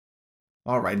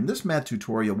All right, in this math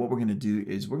tutorial, what we're going to do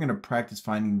is we're going to practice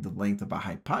finding the length of a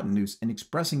hypotenuse and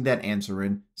expressing that answer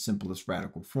in simplest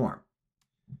radical form.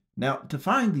 Now, to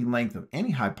find the length of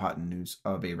any hypotenuse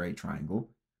of a right triangle,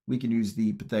 we can use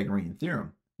the Pythagorean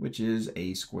theorem, which is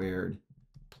a squared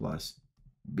plus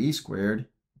b squared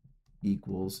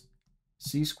equals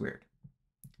c squared.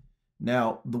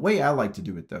 Now, the way I like to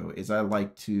do it, though, is I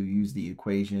like to use the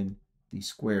equation the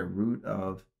square root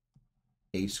of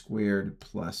a squared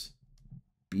plus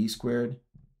b squared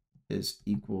is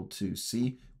equal to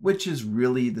c, which is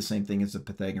really the same thing as the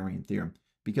Pythagorean theorem.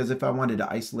 Because if I wanted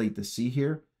to isolate the c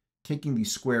here, taking the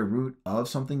square root of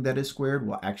something that is squared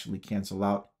will actually cancel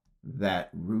out that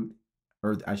root,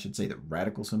 or I should say the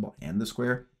radical symbol and the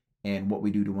square. And what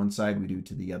we do to one side, we do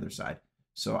to the other side.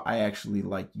 So I actually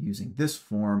like using this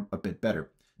form a bit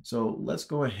better. So let's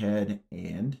go ahead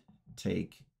and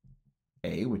take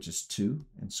a, which is 2,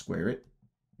 and square it,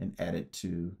 and add it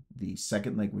to the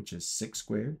second leg, which is 6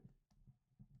 squared,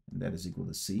 and that is equal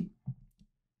to c.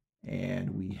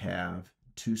 And we have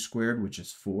 2 squared, which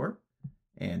is 4,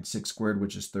 and 6 squared,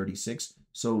 which is 36.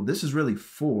 So this is really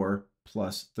 4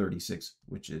 plus 36,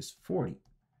 which is 40.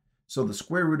 So the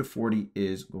square root of 40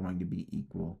 is going to be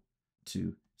equal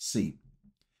to c.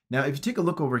 Now, if you take a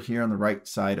look over here on the right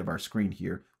side of our screen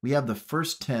here, we have the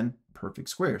first 10 perfect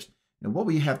squares. And what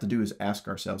we have to do is ask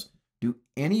ourselves, do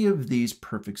any of these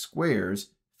perfect squares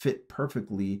fit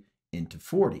perfectly into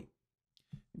 40?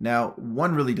 Now,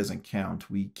 1 really doesn't count.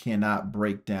 We cannot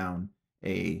break down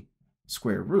a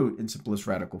square root in simplest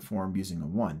radical form using a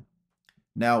 1.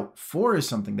 Now, 4 is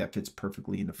something that fits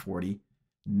perfectly into 40.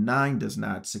 9 does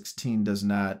not, 16 does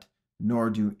not, nor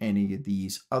do any of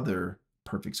these other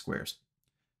perfect squares.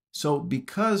 So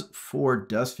because 4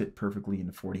 does fit perfectly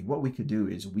into 40, what we could do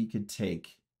is we could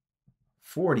take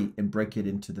 40 and break it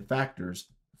into the factors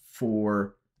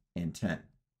 4 and 10.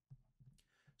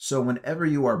 So whenever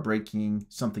you are breaking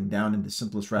something down into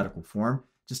simplest radical form,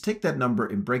 just take that number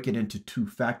and break it into 2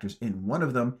 factors, and one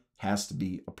of them has to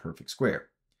be a perfect square.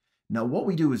 Now what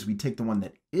we do is we take the one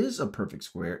that is a perfect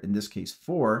square, in this case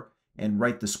 4, and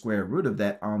write the square root of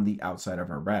that on the outside of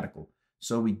our radical.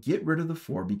 So we get rid of the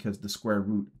 4 because the square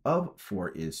root of 4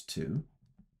 is 2,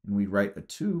 and we write a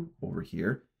 2 over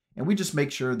here. And we just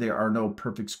make sure there are no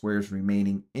perfect squares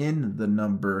remaining in the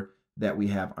number that we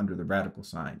have under the radical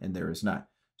sign, and there is not.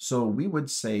 So we would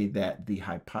say that the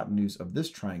hypotenuse of this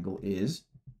triangle is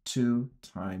 2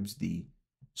 times the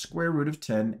square root of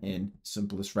 10 in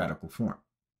simplest radical form.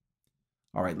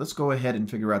 All right, let's go ahead and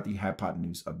figure out the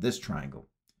hypotenuse of this triangle.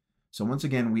 So once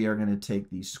again, we are going to take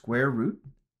the square root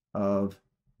of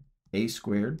a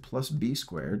squared plus b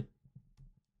squared,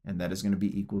 and that is going to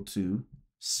be equal to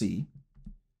c.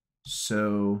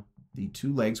 So the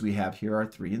 2 legs we have here are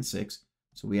 3 and 6.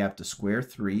 So we have to square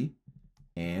 3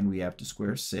 and we have to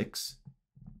square 6.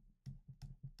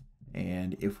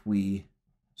 And if we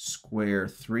square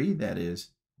 3, that is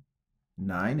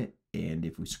 9. And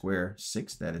if we square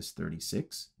 6, that is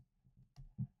 36.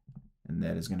 And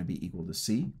that is going to be equal to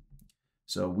c.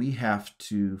 So we have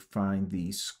to find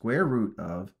the square root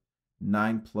of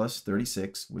 9 plus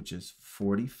 36, which is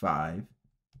 45,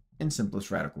 in simplest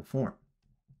radical form.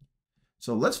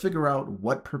 So let's figure out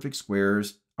what perfect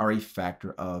squares are a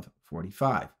factor of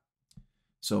 45.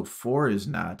 So 4 is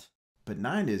not, but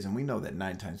 9 is, and we know that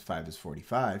 9 times 5 is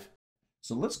 45.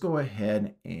 So let's go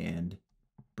ahead and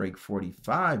break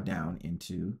 45 down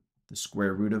into the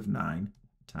square root of 9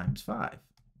 times 5,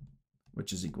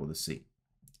 which is equal to c.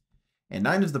 And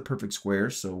 9 is the perfect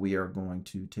square, so we are going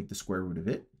to take the square root of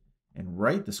it and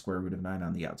write the square root of 9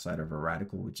 on the outside of our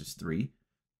radical, which is 3.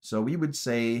 So we would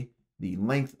say the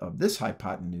length of this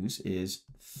hypotenuse is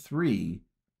 3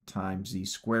 times the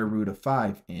square root of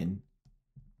 5 in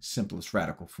simplest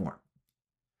radical form.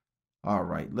 All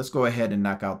right, let's go ahead and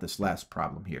knock out this last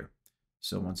problem here.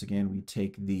 So once again, we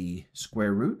take the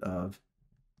square root of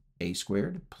a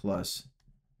squared plus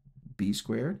b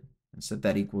squared and set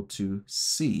that equal to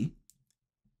c.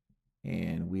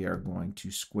 And we are going to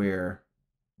square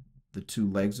the 2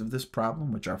 legs of this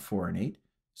problem, which are 4 and 8.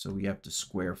 So we have to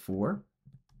square 4.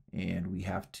 And we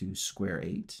have to square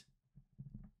 8.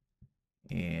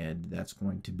 And that's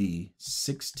going to be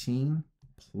 16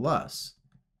 plus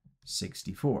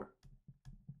 64.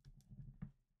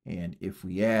 And if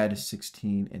we add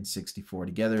 16 and 64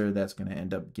 together, that's going to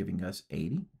end up giving us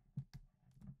 80.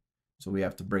 So we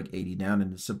have to break 80 down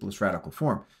into simplest radical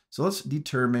form. So let's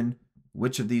determine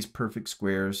which of these perfect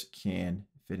squares can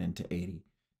fit into 80.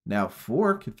 Now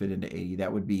 4 could fit into 80.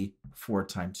 That would be 4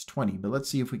 times 20. But let's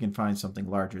see if we can find something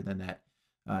larger than that.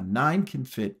 9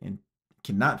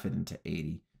 cannot fit into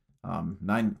 80.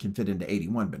 9 can fit into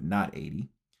 81, but not 80.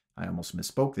 I almost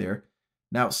misspoke there.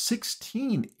 Now,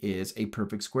 16 is a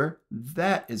perfect square.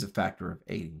 That is a factor of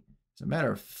 80. As a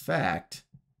matter of fact,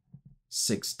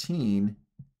 16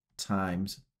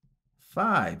 times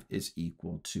 5 is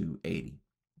equal to 80.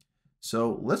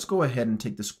 So let's go ahead and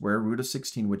take the square root of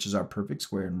 16, which is our perfect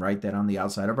square, and write that on the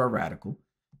outside of our radical.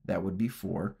 That would be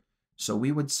 4. So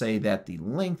we would say that the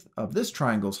length of this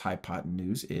triangle's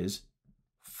hypotenuse is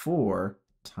 4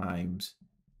 times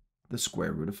the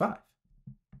square root of 5.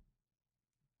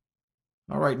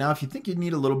 All right, now if you think you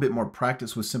need a little bit more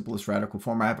practice with simplest radical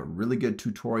form, I have a really good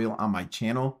tutorial on my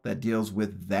channel that deals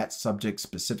with that subject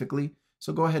specifically.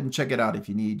 So go ahead and check it out if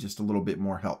you need just a little bit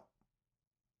more help.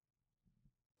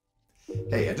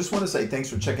 Hey, I just want to say thanks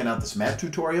for checking out this math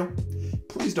tutorial.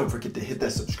 Please don't forget to hit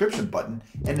that subscription button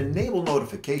and enable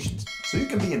notifications so you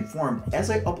can be informed as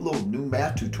I upload new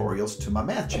math tutorials to my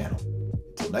math channel.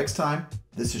 Until next time,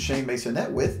 this is Shane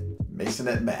Masonette with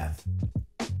Masonette Math.